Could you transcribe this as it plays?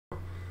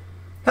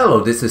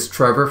Hello, this is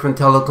Trevor from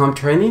Telecom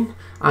Training,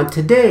 and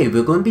today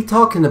we're going to be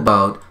talking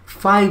about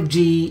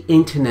 5G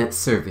internet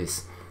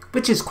service,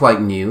 which is quite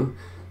new,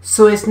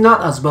 so it's not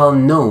as well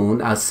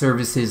known as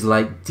services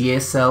like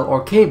DSL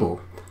or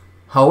cable.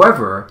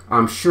 However,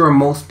 I'm sure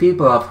most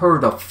people have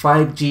heard of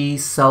 5G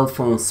cell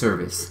phone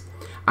service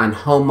and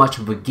how much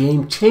of a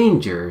game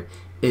changer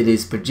it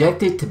is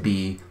projected to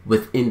be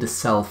within the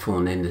cell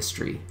phone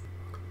industry.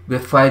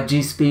 With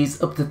 5G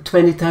speeds up to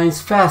 20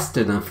 times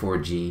faster than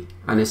 4G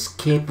and is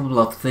capable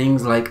of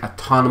things like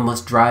autonomous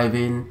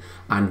driving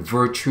and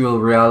virtual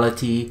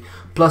reality,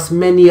 plus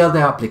many other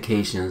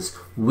applications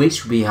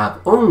which we have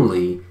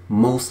only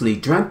mostly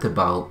dreamt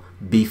about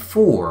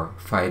before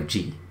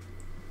 5G.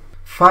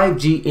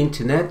 5G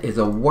internet is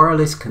a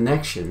wireless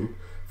connection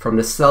from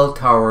the cell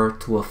tower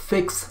to a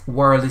fixed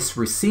wireless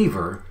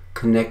receiver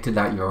connected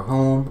at your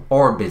home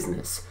or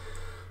business,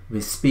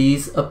 with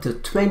speeds up to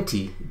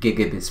 20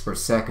 gigabits per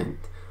second,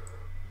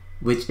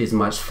 which is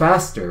much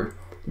faster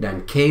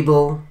than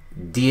cable,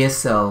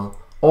 DSL,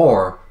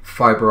 or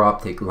fiber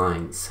optic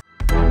lines.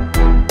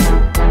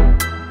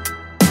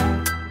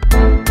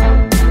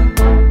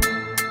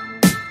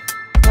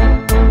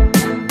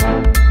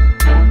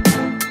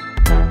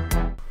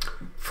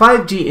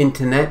 "5G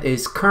internet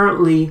is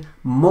currently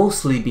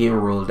mostly being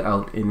rolled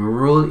out in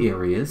rural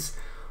areas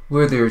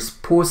where there's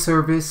poor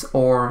service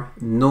or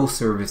no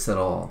service at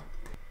all.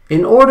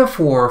 In order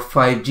for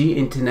 5G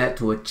internet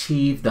to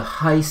achieve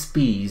the high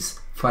speeds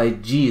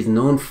 5G is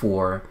known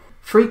for,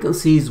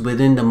 frequencies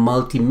within the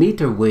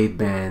multimeter wave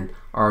band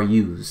are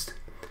used.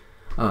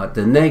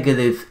 The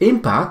negative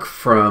impact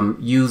from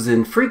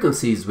using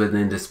frequencies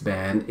within this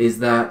band is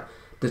that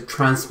the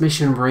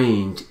transmission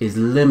range is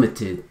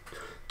limited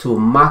to a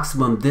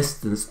maximum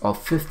distance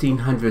of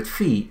 1,500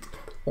 feet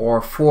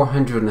or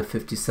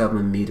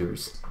 457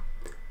 meters.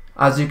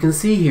 As you can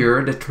see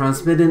here, the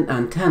transmitting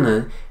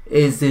antenna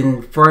is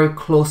in very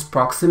close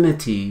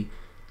proximity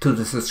to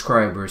the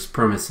subscriber's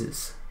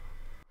premises.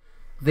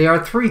 There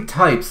are three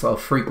types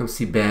of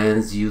frequency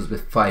bands used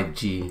with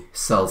 5G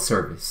cell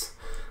service.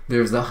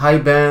 There's the high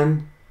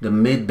band, the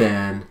mid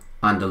band,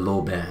 and the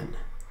low band.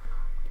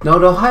 Now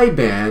the high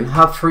band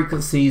have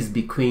frequencies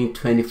between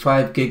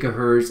 25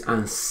 gigahertz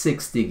and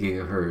 60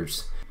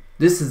 gigahertz.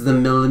 This is the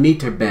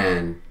millimeter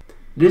band.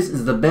 This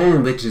is the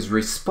band which is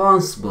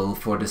responsible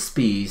for the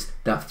speeds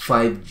that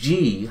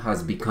 5G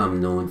has become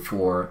known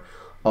for,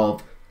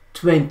 of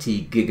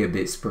 20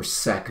 gigabits per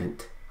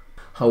second.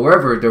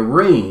 However, the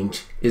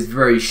range is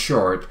very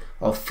short,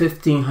 of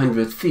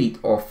 1,500 feet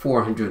or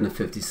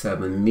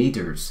 457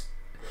 meters.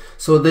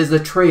 So there's a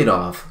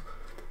trade-off.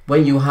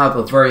 When you have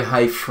a very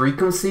high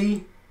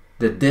frequency,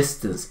 the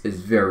distance is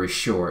very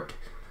short.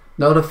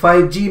 Now the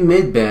 5G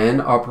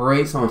midband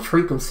operates on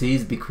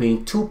frequencies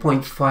between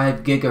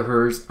 2.5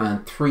 gigahertz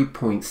and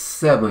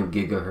 3.7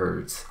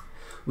 gigahertz,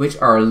 which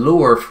are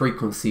lower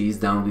frequencies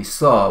than we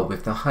saw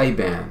with the high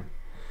band.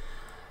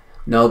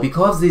 Now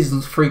because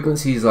these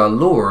frequencies are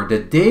lower, the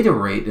data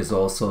rate is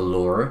also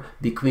lower,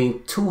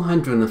 between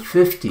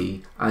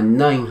 250 and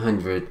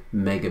 900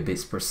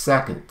 megabits per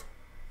second.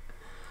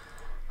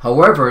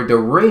 However, the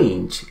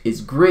range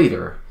is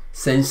greater.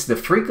 Since the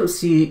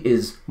frequency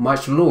is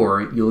much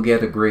lower, you'll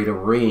get a greater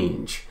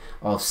range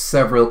of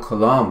several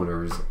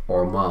kilometers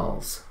or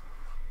miles.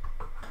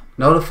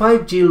 Now the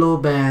 5G low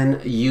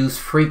band use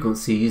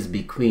frequencies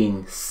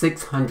between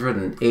 600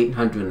 and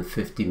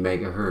 850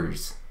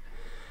 megahertz.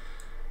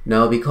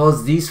 Now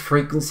because these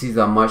frequencies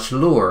are much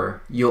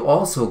lower, you're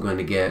also going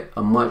to get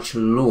a much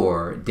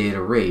lower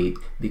data rate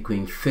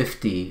between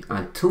 50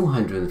 and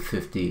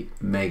 250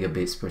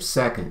 megabits per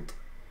second.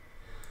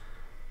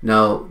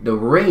 Now the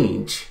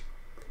range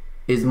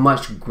is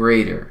much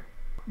greater.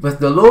 With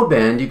the low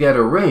band, you get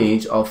a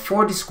range of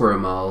 40 square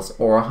miles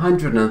or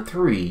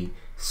 103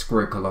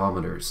 square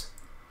kilometers.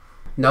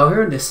 Now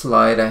here in this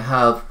slide, I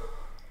have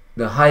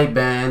the high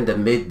band, the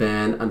mid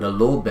band, and the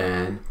low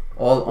band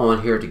all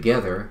on here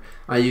together.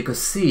 And you can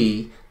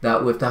see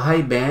that with the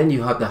high band,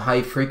 you have the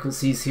high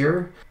frequencies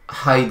here,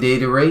 high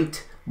data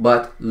rate,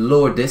 but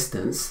lower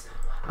distance.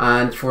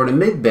 And for the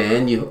mid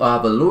band, you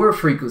have a lower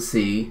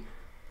frequency,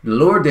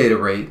 lower data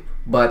rate,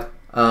 but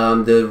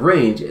the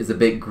range is a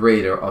bit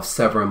greater of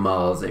several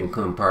miles in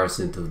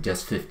comparison to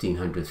just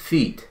 1,500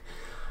 feet.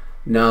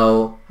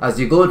 Now, as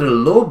you go to the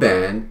low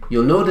band,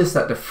 you'll notice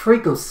that the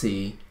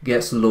frequency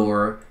gets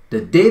lower,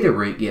 the data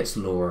rate gets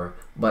lower,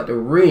 but the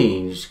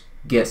range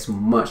gets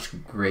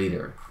much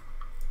greater.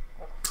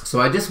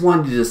 So I just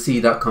wanted you to see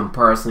that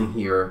comparison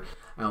here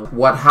and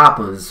what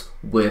happens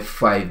with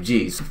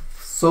 5G.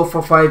 So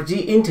for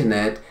 5G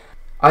internet,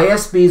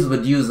 ISPs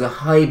would use a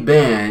high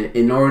band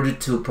in order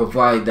to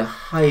provide the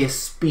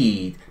highest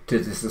speed to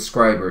the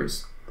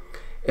subscribers.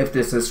 If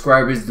the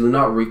subscribers do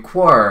not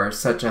require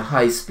such a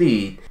high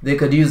speed, they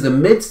could use the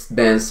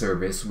mid-band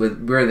service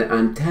where the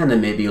antenna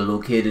may be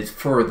located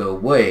further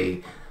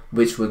away,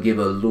 which will give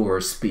a lower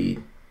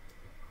speed.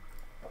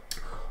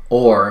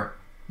 Or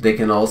they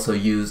can also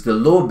use the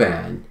low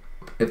band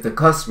if the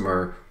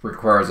customer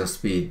requires a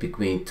speed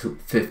between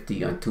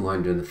 50 and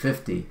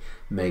 250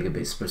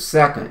 megabits per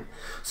second.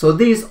 So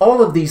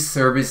all of these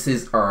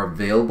services are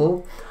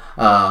available,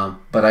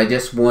 but I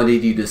just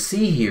wanted you to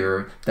see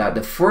here that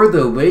the further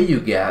away you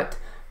get,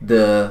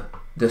 the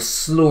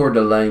slower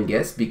the line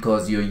gets,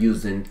 because you're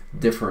using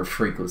different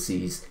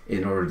frequencies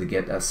in order to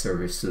get that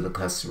service to the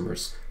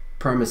customer's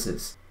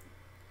premises.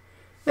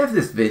 If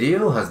this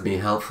video has been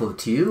helpful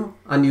to you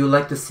and you'd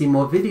like to see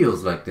more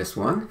videos like this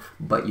one,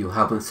 but you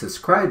haven't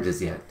subscribed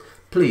as yet,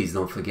 please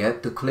don't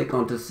forget to click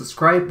on the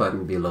subscribe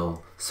button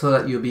below so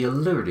that you'll be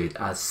alerted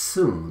as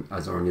soon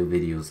as our new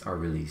videos are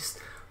released.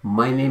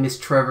 My name is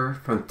Trevor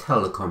from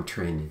Telecom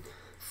Training.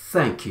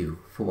 Thank you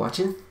for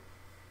watching.